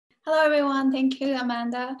Hello, everyone. Thank you,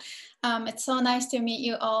 Amanda. It's so nice to meet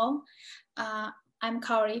you all. I'm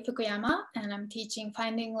Kaori Fukuyama, and I'm teaching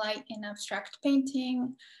Finding Light in Abstract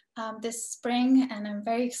Painting this spring, and I'm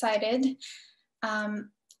very excited.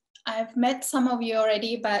 I've met some of you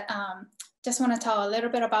already, but just want to tell a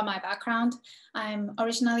little bit about my background. I'm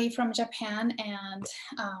originally from Japan, and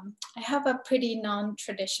I have a pretty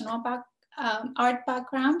non-traditional art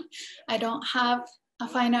background. I don't have a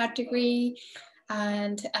fine art degree,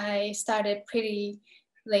 and I started pretty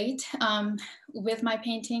late with my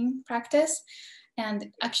painting practice.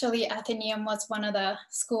 And actually, Athenaeum was one of the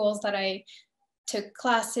schools that I took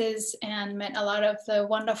classes and met a lot of the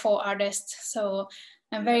wonderful artists. So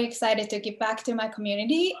I'm very excited to give back to my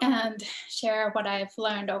community and share what I've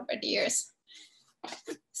learned over the years.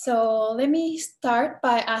 So let me start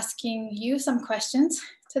by asking you some questions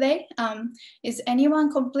today. Is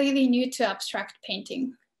anyone completely new to abstract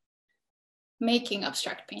painting? Making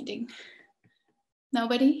abstract painting?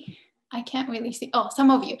 Nobody? I can't really see. Oh,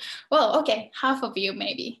 some of you. Well, okay, half of you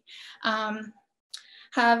maybe.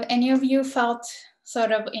 Have any of you felt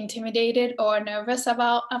sort of intimidated or nervous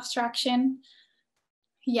about abstraction?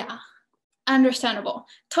 Yeah, understandable,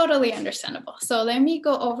 totally understandable. So let me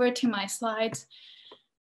go over to my slides.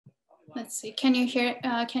 Let's see, can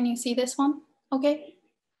you see this one? Okay,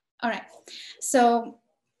 all right. So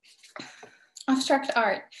abstract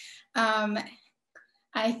art.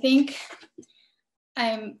 I think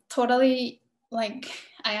I totally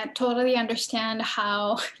understand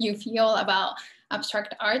how you feel about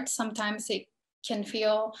abstract art. Sometimes it can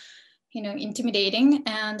feel, intimidating.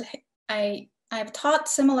 And I've taught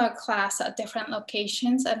similar class at different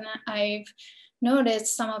locations, and I've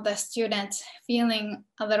noticed some of the students feeling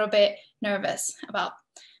a little bit nervous about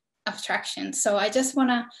abstraction. So I just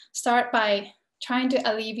want to start by trying to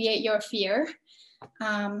alleviate your fear.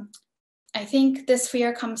 I think this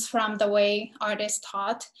fear comes from the way art is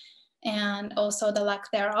taught and also the lack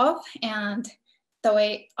thereof, and the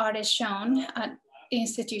way art is shown at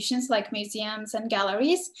institutions like museums and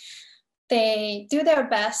galleries. They do their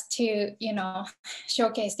best to,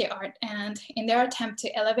 showcase the art, and in their attempt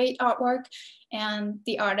to elevate artwork and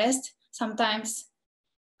the artist, sometimes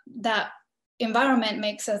that environment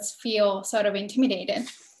makes us feel sort of intimidated.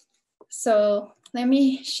 So let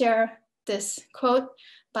me share this quote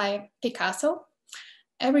by Picasso.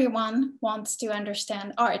 "Everyone wants to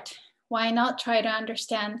understand art. Why not try to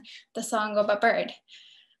understand the song of a bird?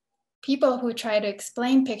 People who try to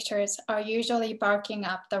explain pictures are usually barking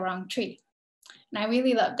up the wrong tree." And I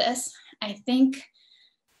really love this. I think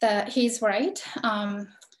that he's right.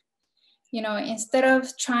 Instead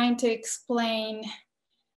of trying to explain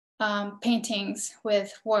paintings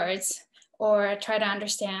with words or try to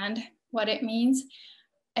understand what it means,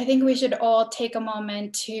 I think we should all take a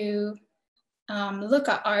moment to look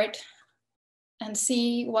at art and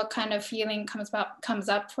see what kind of feeling comes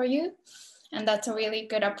up for you. And that's a really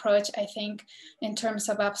good approach, I think, in terms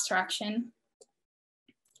of abstraction.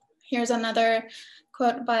 Here's another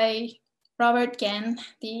quote by Robert Genn,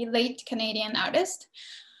 the late Canadian artist.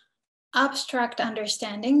 "Abstract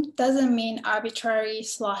understanding doesn't mean arbitrary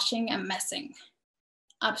sloshing and messing.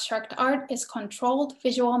 Abstract art is controlled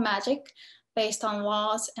visual magic based on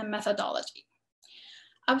laws and methodology.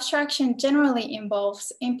 Abstraction generally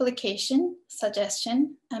involves implication,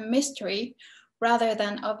 suggestion, and mystery rather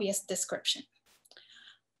than obvious description.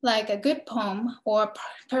 Like a good poem, or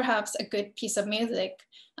perhaps a good piece of music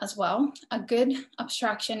as well, a good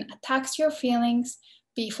abstraction attacks your feelings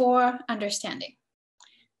before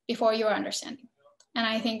your understanding. And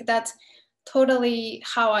I think that's totally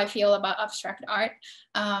how I feel about abstract art.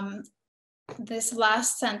 This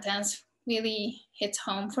last sentence really hits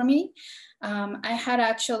home for me. I had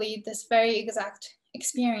actually this very exact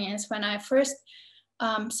experience when I first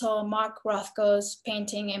saw Mark Rothko's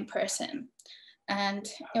painting in person. And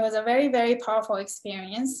it was a very, very powerful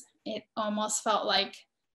experience. It almost felt like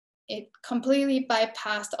it completely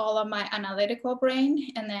bypassed all of my analytical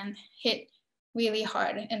brain and then hit really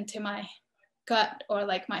hard into my gut or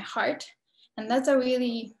like my heart. And that's a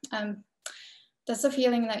really, that's a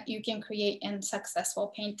feeling that you can create in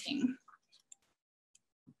successful painting.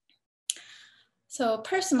 So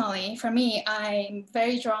personally, for me, I'm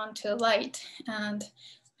very drawn to light, and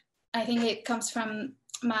I think it comes from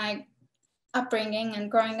my upbringing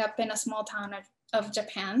and growing up in a small town of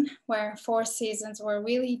Japan, where 4 seasons were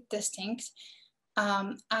really distinct.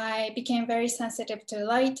 I became very sensitive to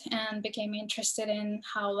light and became interested in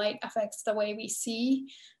how light affects the way we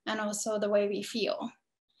see and also the way we feel.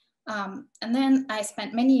 And then I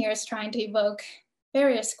spent many years trying to evoke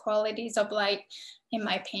various qualities of light in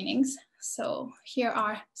my paintings. So here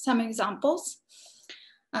are some examples.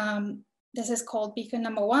 This is called beacon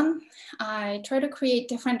number 1. I try to create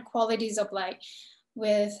different qualities of light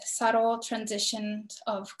with subtle transitions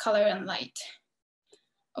of color and light.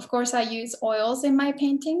 Of course, I use oils in my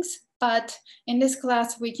paintings, but in this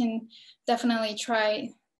class, we can definitely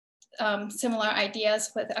try similar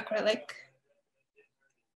ideas with acrylic.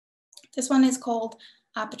 This one is called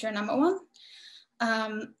aperture number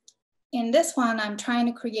 1. In this one, I'm trying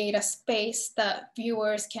to create a space that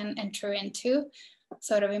viewers can enter into,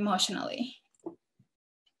 sort of emotionally.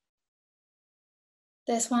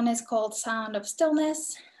 This one is called Sound of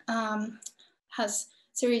Stillness, has a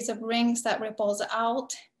series of rings that ripples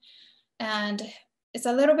out, and it's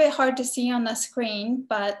a little bit hard to see on the screen,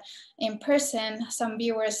 but in person, some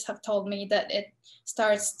viewers have told me that it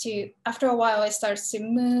starts to, after a while, it starts to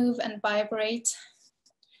move and vibrate.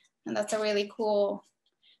 And that's a really cool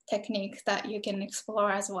technique that you can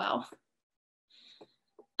explore as well.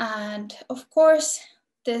 And of course,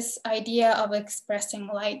 this idea of expressing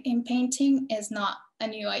light in painting is not a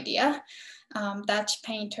new idea. Dutch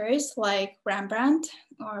painters like Rembrandt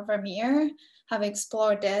or Vermeer have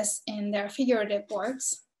explored this in their figurative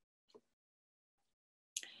works.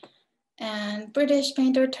 And British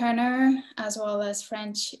painter Turner, as well as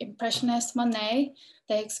French impressionist Monet,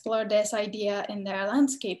 they explored this idea in their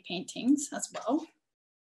landscape paintings as well.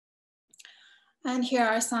 And here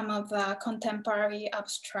are some of the contemporary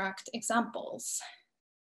abstract examples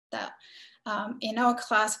that in our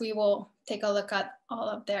class, we will take a look at all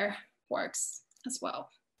of their works as well.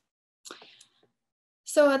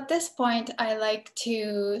 So at this point, I like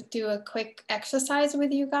to do a quick exercise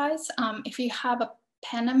with you guys. If you have a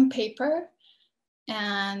pen and paper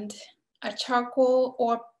and a charcoal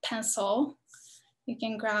or pencil, you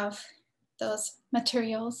can grab those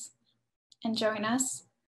materials and join us.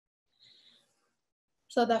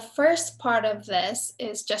 So the first part of this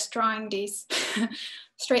is just drawing these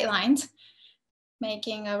straight lines,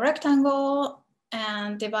 making a rectangle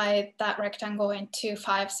and divide that rectangle into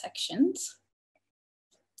 5 sections.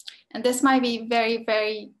 And this might be very,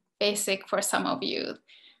 very basic for some of you.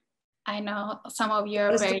 I know some of you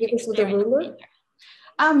are very experienced.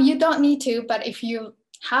 You don't need to, but if you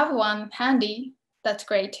have one handy, that's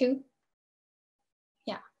great too.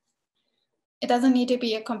 Yeah. It doesn't need to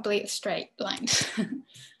be a complete straight line.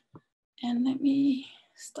 And let me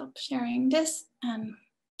stop sharing this and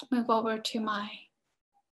move over to my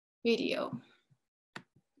video.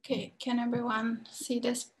 Okay, can everyone see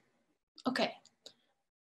this? Okay.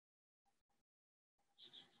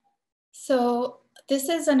 So this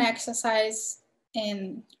is an exercise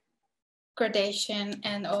in gradation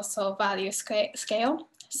and also value scale.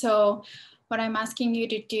 So what I'm asking you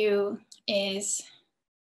to do is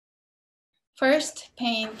first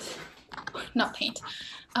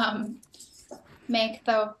make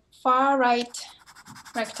the far right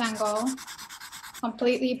rectangle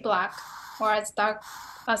completely black or as dark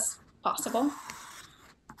as possible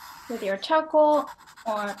with your charcoal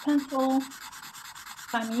or pencil.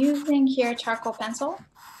 I'm using here charcoal pencil.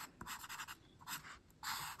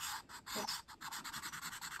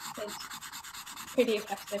 It's pretty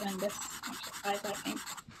effective in this exercise, I think.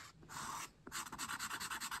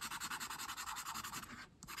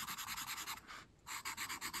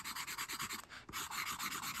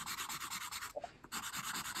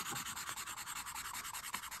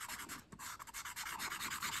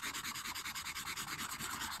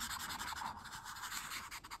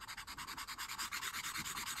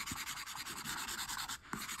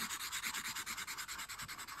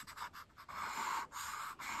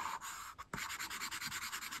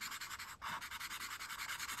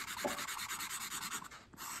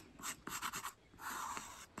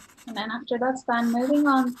 And then after that's done, moving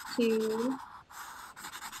on to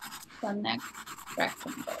the next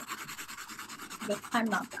rectangle. But I'm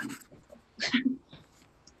not done.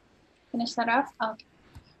 Finish that up? Okay.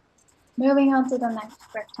 Moving on to the next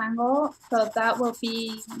rectangle. So that will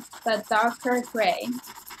be the darker gray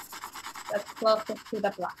that's closest to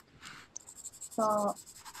the black. So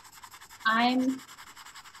I'm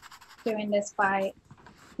doing this by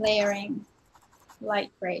layering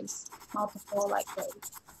light grays, multiple light grays.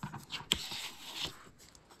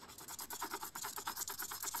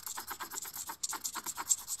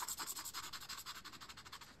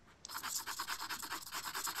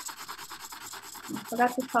 I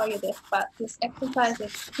forgot to tell you this, but this exercise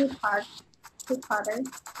is two parts. This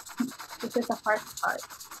is the hard part,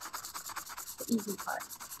 the easy part.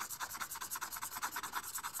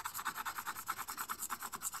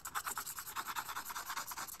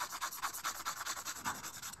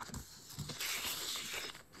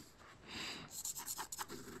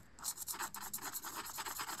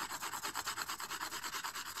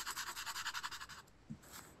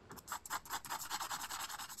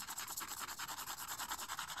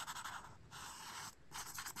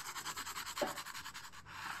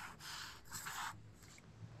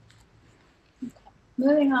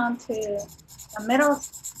 moving on to the middle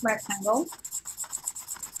rectangle.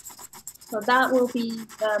 So that will be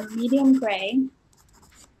the medium gray.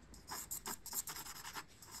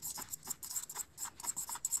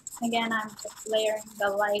 Again, I'm just layering the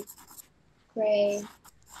light gray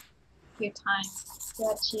a few times to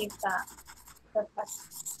achieve that perfect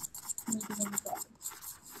medium gray.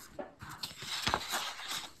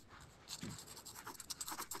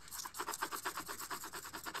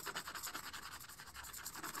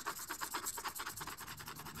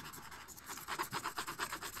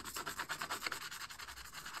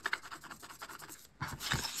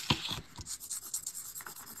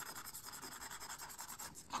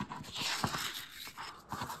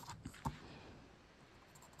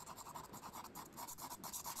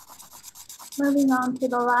 Moving on to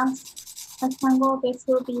the last rectangle, this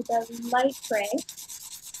will be the light gray.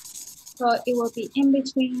 So it will be in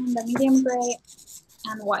between the medium gray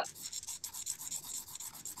and white.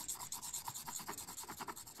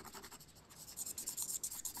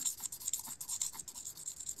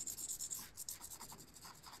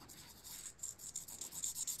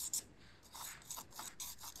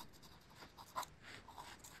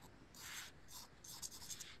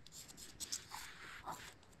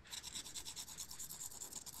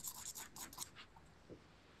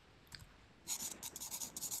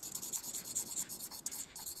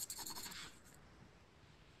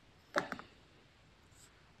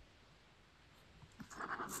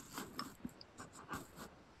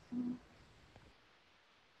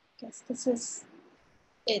 Guess this is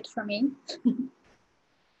it for me.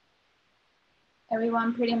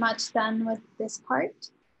 Everyone pretty much done with this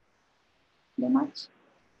part? Pretty much?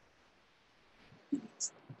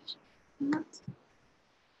 Not.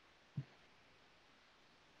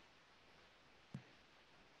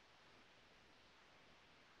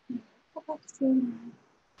 Go back to...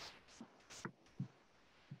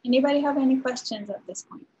 Anybody have any questions at this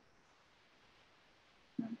point?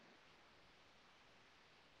 No.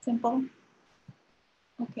 Simple?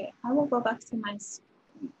 Okay, I will go back to my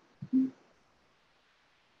screen.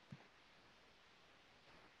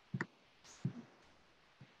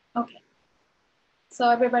 Okay, so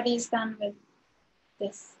everybody's done with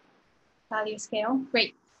this value scale.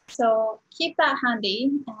 Great. So keep that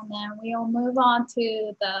handy, and then we'll move on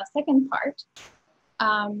to the second part.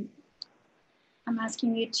 I'm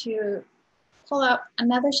asking you to pull up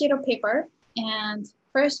another sheet of paper and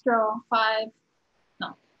first draw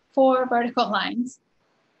 4 vertical lines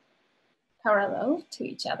parallel to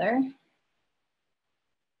each other.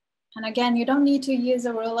 And again, you don't need to use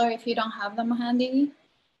a ruler if you don't have them handy.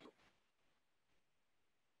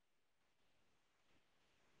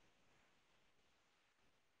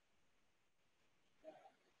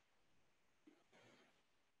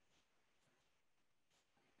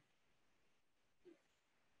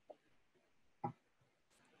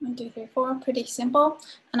 One, two, three, four, pretty simple.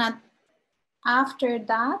 And after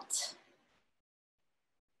that,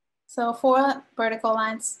 so 4 vertical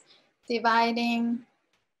lines dividing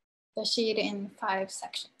the sheet in 5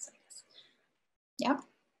 sections, I guess. Yep.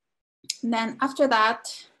 And then after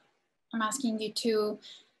that, I'm asking you to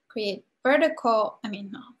create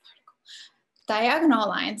diagonal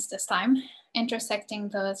lines this time, intersecting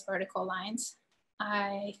those vertical lines.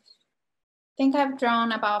 I think I've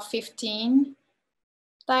drawn about 15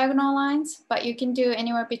 diagonal lines, but you can do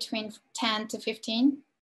anywhere between 10 to 15.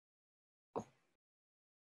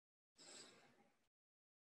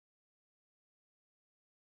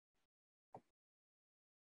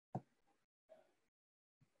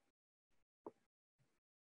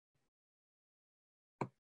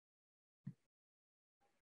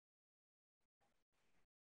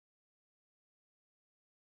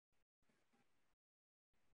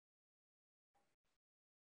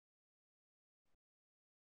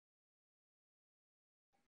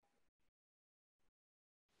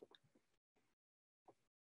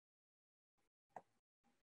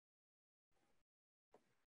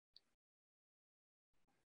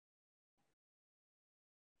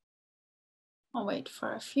 I'll wait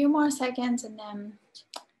for a few more seconds and then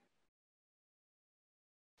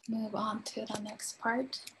move on to the next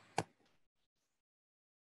part.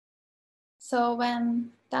 So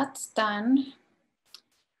when that's done,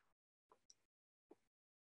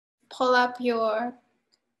 pull up your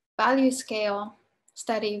value scale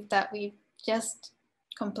study that we just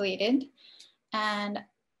completed. And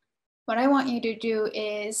what I want you to do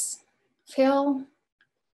is fill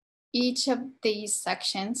each of these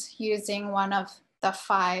sections using one of the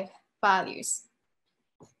 5 values.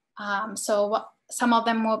 Some of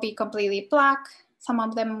them will be completely black, some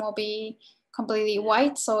of them will be completely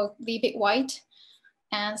white, so leave it white,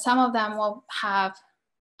 and some of them will have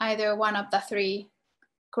either one of the three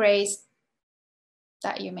grays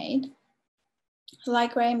that you made: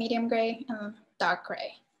 light gray, medium gray, and dark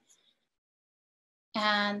gray.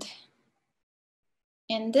 And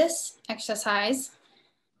in this exercise,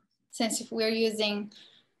 since we're using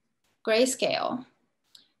grayscale,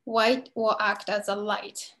 white will act as a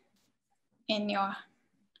light in your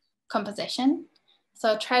composition.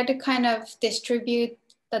 So try to kind of distribute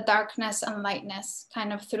the darkness and lightness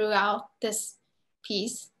kind of throughout this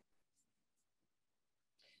piece.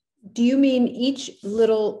 Do you mean each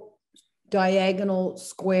little diagonal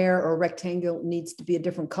square or rectangle needs to be a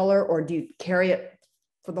different color, or do you carry it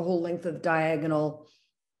for the whole length of the diagonal?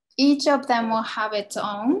 Each of them will have its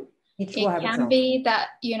own. Each will have its own. It can be that,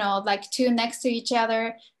 you know, like two next to each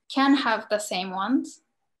other can have the same ones,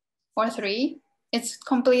 or three. It's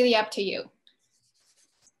completely up to you.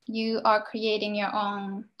 You are creating your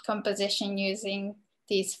own composition using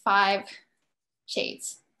these 5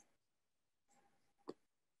 shades.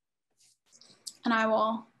 And I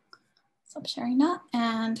will stop sharing that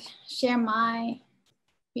and share my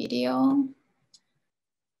video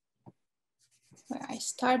where I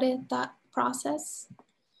started that process.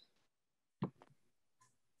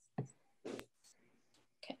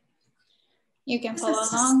 Okay, you can follow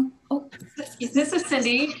along. Oh, this is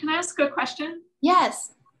Cindy. Can I ask a question?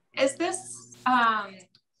 Yes. Is this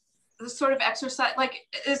the sort of exercise, like,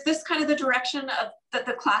 is this kind of the direction of that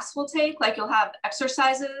the class will take? Like, you'll have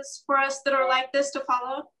exercises for us that are like this to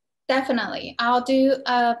follow? Definitely. I'll do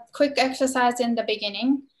a quick exercise in the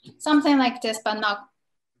beginning, something like this, but not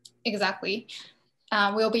exactly.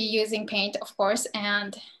 We'll be using paint, of course,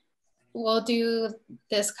 and we'll do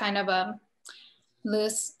this kind of a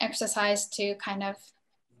loose exercise to kind of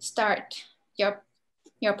start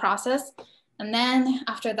your process. And then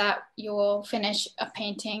after that, you will finish a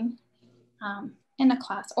painting in a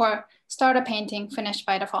class, or start a painting finished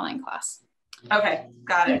by the following class. Okay,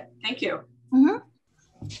 got it. Thank you. Mm-hmm.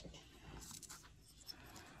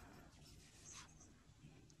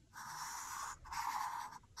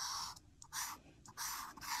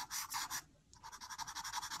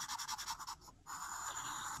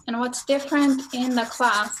 And what's different in the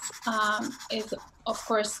class is, of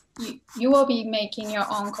course, you will be making your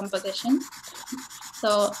own composition.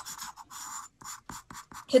 So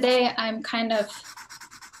today I'm kind of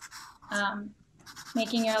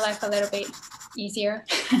making your life a little bit easier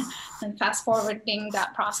and fast forwarding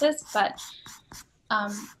that process. But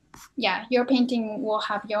yeah, your painting will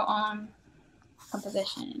have your own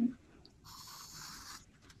composition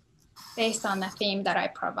based on the theme that I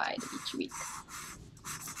provide each week.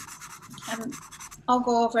 And I'll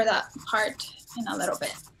go over that part in a little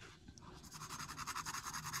bit.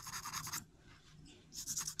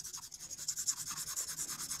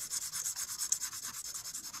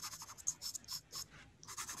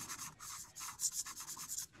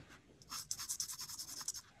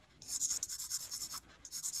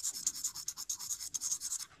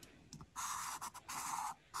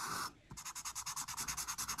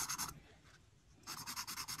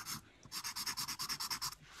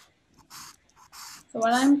 So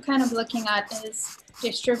what I'm kind of looking at is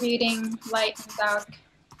distributing light and dark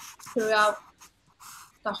throughout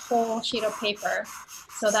the whole sheet of paper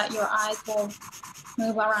so that your eyes will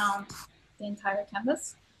move around the entire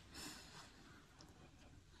canvas.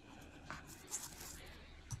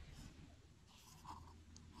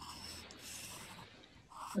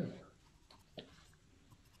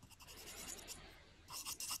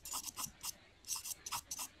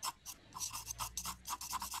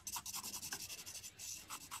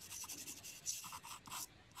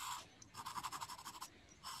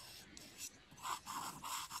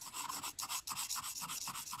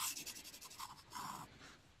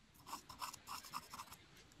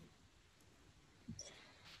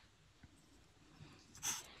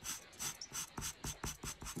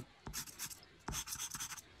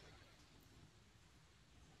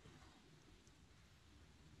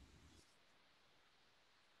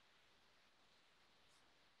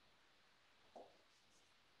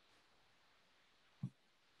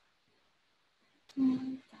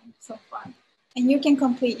 So fun. And you can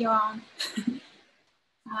complete your own.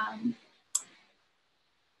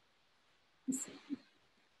 Let's see.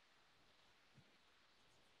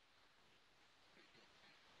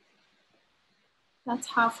 That's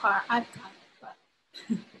how far I've got it,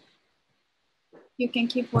 but you can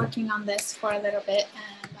keep working on this for a little bit,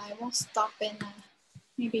 and I will stop in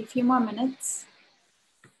maybe a few more minutes.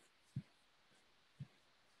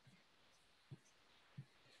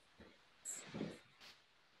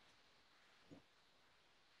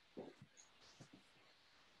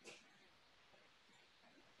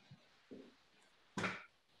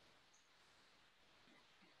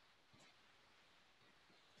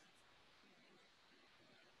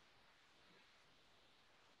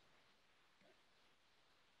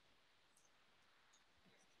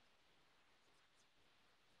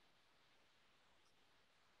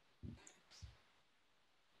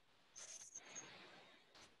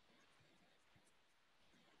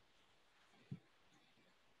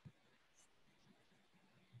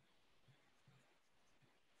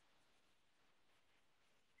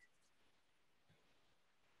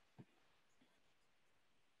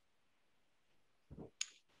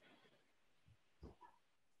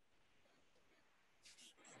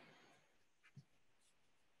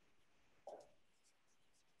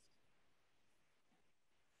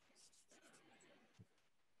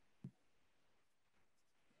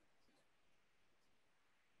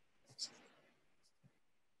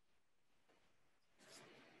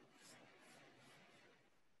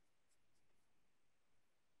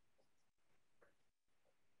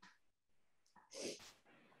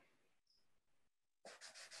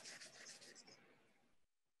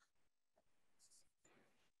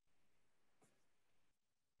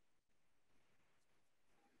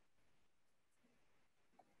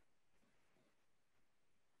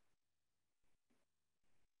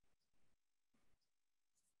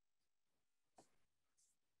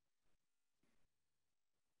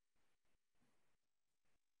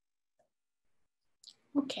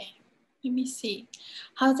 Okay, let me see.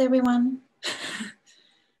 How's everyone?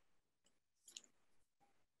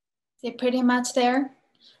 Is it pretty much there?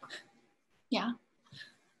 Yeah.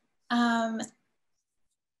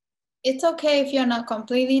 It's okay if you're not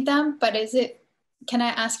completely done, but can I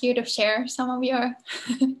ask you to share some of your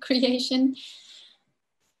creation?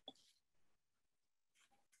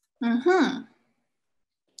 Mm-hmm.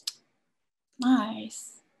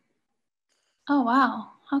 Nice. Oh,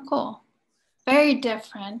 wow, how cool. Very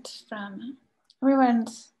different from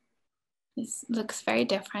everyone's. This looks very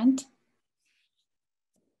different.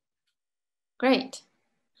 Great.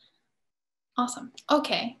 Awesome.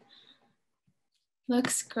 Okay.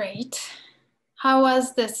 Looks great. How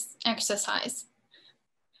was this exercise?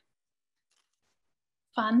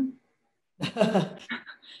 Fun?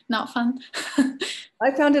 Not fun?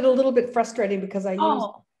 I found it a little bit frustrating because I used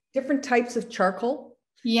Oh, different types of charcoal,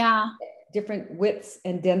 yeah. different widths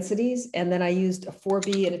and densities, and then I used a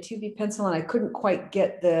 4B and a 2B pencil, and I couldn't quite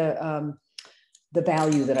get the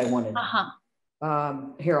value that I wanted.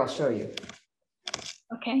 Here, I'll show you.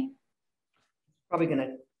 Okay. Probably going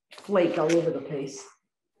to flake all over the place.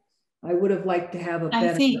 I would have liked to have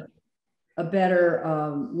a better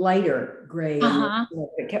lighter gray.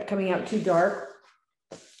 It kept coming out too dark.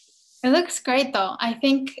 It looks great though. I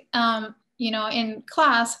think, you know, in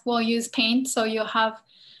class we'll use paint, so you'll have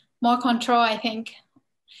more control, I think.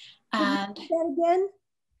 And that again?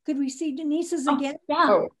 Could we see Denise's again? Yeah.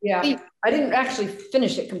 Oh, yeah. Please. I didn't actually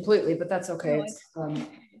finish it completely, but that's okay.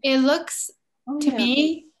 It looks, to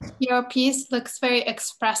me, your piece looks very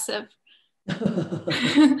expressive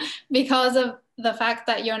because of the fact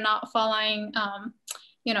that you're not following,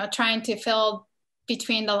 you know, trying to fill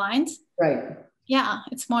between the lines. Right. Yeah,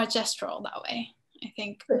 it's more gestural that way, I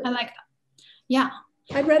think. I like that. Yeah.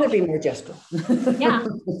 I'd rather be more gestural. Yeah,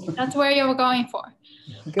 that's where you were going for.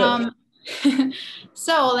 Good.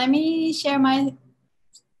 So let me share my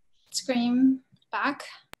screen back.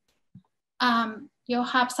 You'll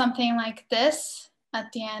have something like this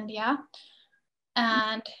at the end, yeah?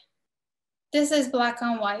 And this is black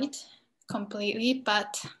and white completely,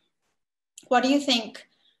 but what do you think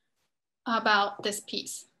about this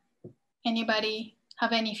piece? Anybody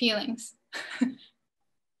have any feelings?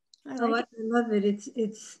 I love it.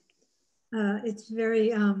 It's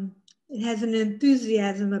very, it has an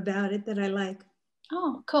enthusiasm about it that I like.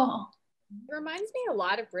 Oh, cool. It reminds me a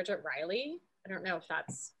lot of Bridget Riley. I don't know if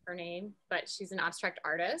that's her name, but she's an abstract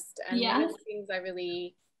artist. And one of the things I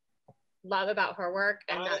really love about her work.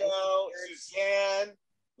 And Suzanne,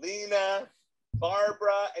 Lena,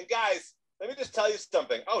 Barbara, and guys, let me just tell you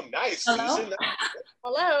something. Oh, nice. Hello? Susan.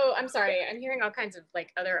 Hello. I'm sorry. I'm hearing all kinds of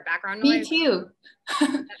like other background noise. Me too.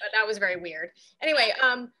 That was very weird. Anyway,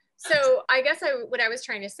 so I guess what I was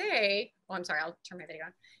trying to say, oh, I'm sorry, I'll turn my video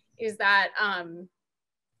on, is that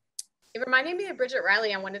it reminded me of Bridget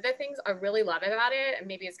Riley. And one of the things I really love about it, and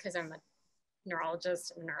maybe it's because I'm a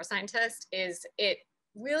neurologist and neuroscientist, is it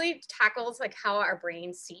really tackles like how our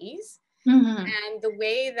brain sees. And the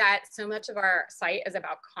way that so much of our sight is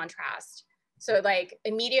about contrast. So like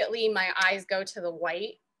immediately my eyes go to the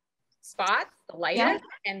white spots, the lightest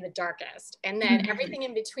and the darkest. And then everything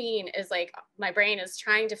in between is like, my brain is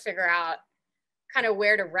trying to figure out kind of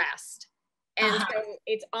where to rest. And so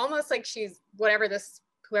it's almost like she's, whoever this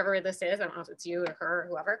is, I don't know if it's you or her or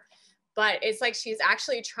whoever, but it's like she's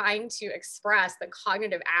actually trying to express the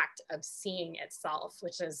cognitive act of seeing itself,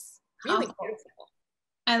 which is really beautiful.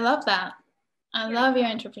 I love that. I love your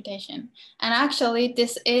interpretation. And actually,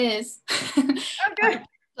 this is a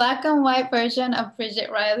black and white version of Bridget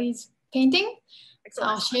Riley's painting. So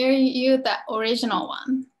I'll share you the original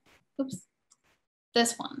one. Oops,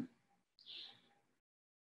 this one.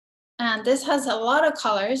 And this has a lot of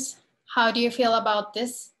colors. How do you feel about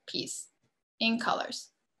this piece in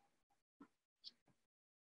colors?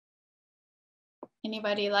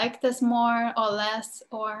 Anybody like this more or less,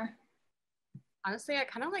 or? Honestly, I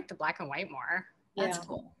kind of like the black and white more. That's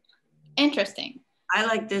cool. Interesting. I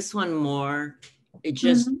like this one more. It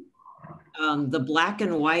just, the black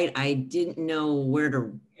and white, I didn't know where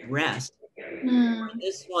to rest.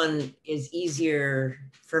 This one is easier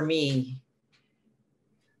for me.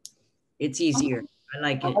 It's easier. I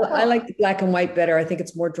like it. I like the black and white better. I think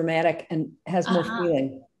it's more dramatic and has more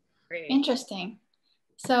feeling. Interesting.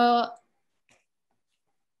 So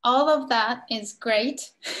all of that is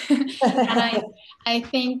great. And I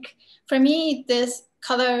think for me, this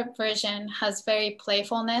color version has very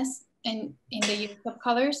playfulness in the use of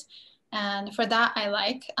colors. And for that, I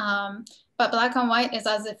like. But black and white is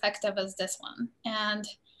as effective as this one. And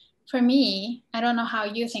for me, I don't know how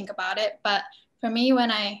you think about it, but for me, when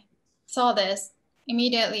I saw this,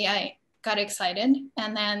 immediately I got excited.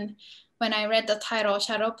 And then when I read the title,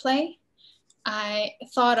 Shadow Play, I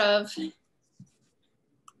thought of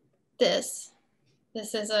this.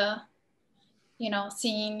 This is a,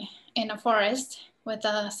 scene in a forest with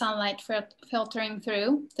the sunlight filtering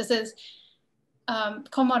through. This is,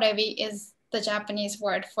 komorebi is the Japanese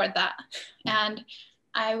word for that. And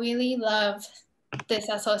I really love this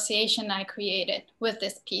association I created with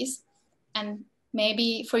this piece. And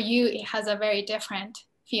maybe for you, it has a very different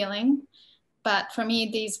feeling. But for me,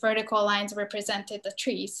 these vertical lines represented the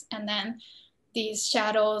trees. And then these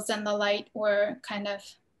shadows and the light were kind of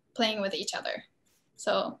playing with each other.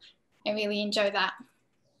 So I really enjoy that.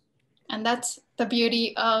 And that's the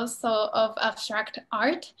beauty also of abstract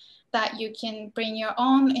art, that you can bring your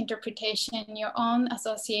own interpretation, your own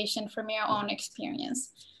association from your own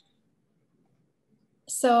experience.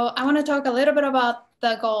 So I want to talk a little bit about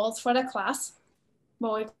the goals for the class.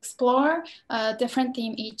 We'll explore a different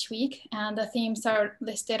theme each week, and the themes are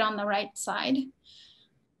listed on the right side.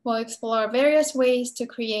 We'll explore various ways to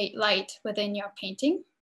create light within your painting.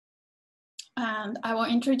 And I will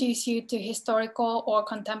introduce you to historical or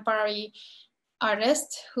contemporary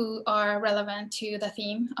artists who are relevant to the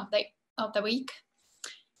theme of the week.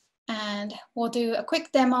 And we'll do a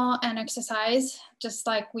quick demo and exercise, just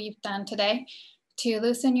like we've done today, to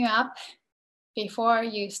loosen you up before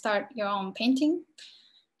you start your own painting.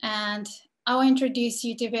 And I'll introduce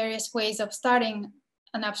you to various ways of starting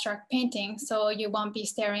an abstract painting, so you won't be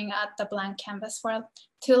staring at the blank canvas for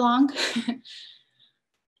too long.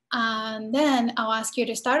 And then I'll ask you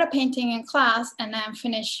to start a painting in class and then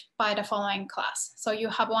finish by the following class. So you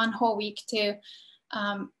have one whole week to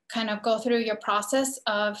kind of go through your process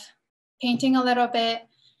of painting a little bit,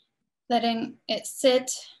 letting it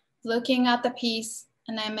sit, looking at the piece,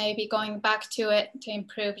 and then maybe going back to it to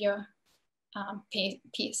improve your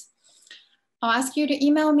piece. I'll ask you to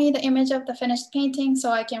email me the image of the finished painting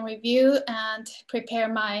so I can review and prepare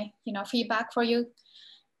my feedback for you.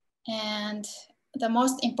 And the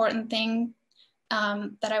most important thing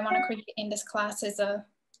that I want to create in this class is an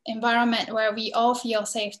environment where we all feel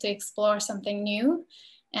safe to explore something new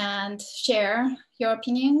and share your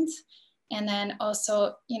opinions. And then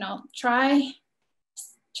also, try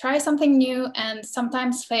something new and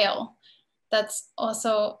sometimes fail. That's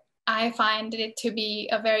also, I find it to be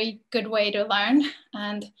a very good way to learn,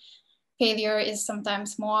 and failure is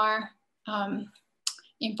sometimes more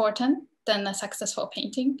important than a successful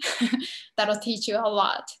painting. That'll teach you a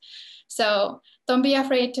lot. So don't be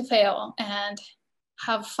afraid to fail and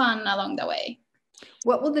have fun along the way.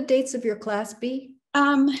 What will the dates of your class be?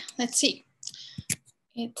 Let's see.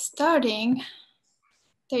 It's starting,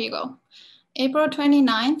 there you go, April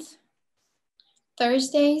 29th,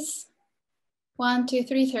 Thursdays, 1 to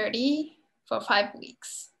 3:30 for 5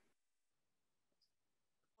 weeks.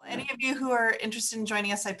 Any of you who are interested in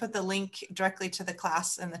joining us, I put the link directly to the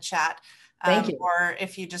class in the chat. Thank you. Or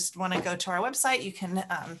if you just want to go to our website, you can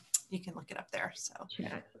look it up there. So,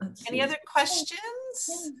 any other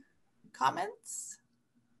questions, comments?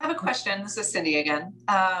 I have a question. This is Cindy again.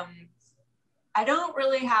 I don't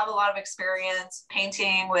really have a lot of experience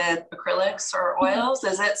painting with acrylics or oils.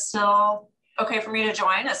 Is it still okay for me to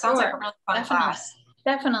join? It sounds like a really fun class.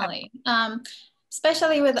 Definitely.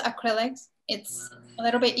 Especially with acrylics, it's a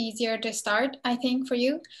little bit easier to start, I think, for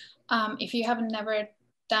you. If you have never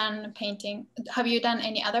done painting, have you done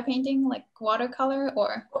any other painting, like watercolor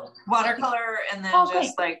or? Watercolor and then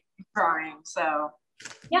just like drawing, so.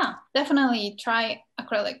 Yeah, definitely try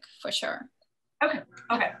acrylic for sure. Okay,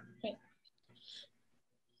 okay. Great.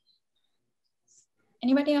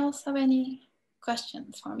 Anybody else have any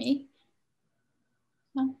questions for me?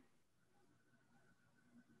 No?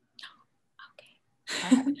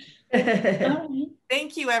 Okay. All right.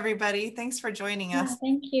 Thank you, everybody. Thanks for joining us.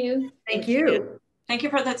 Thank you. Thank you. Thank you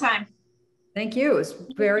for the time. Thank you. It was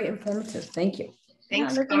very informative. Thank you.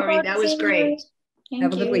 Thanks, Kaori. That was great.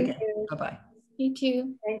 Have a good weekend. Bye-bye. You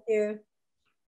too. Thank you.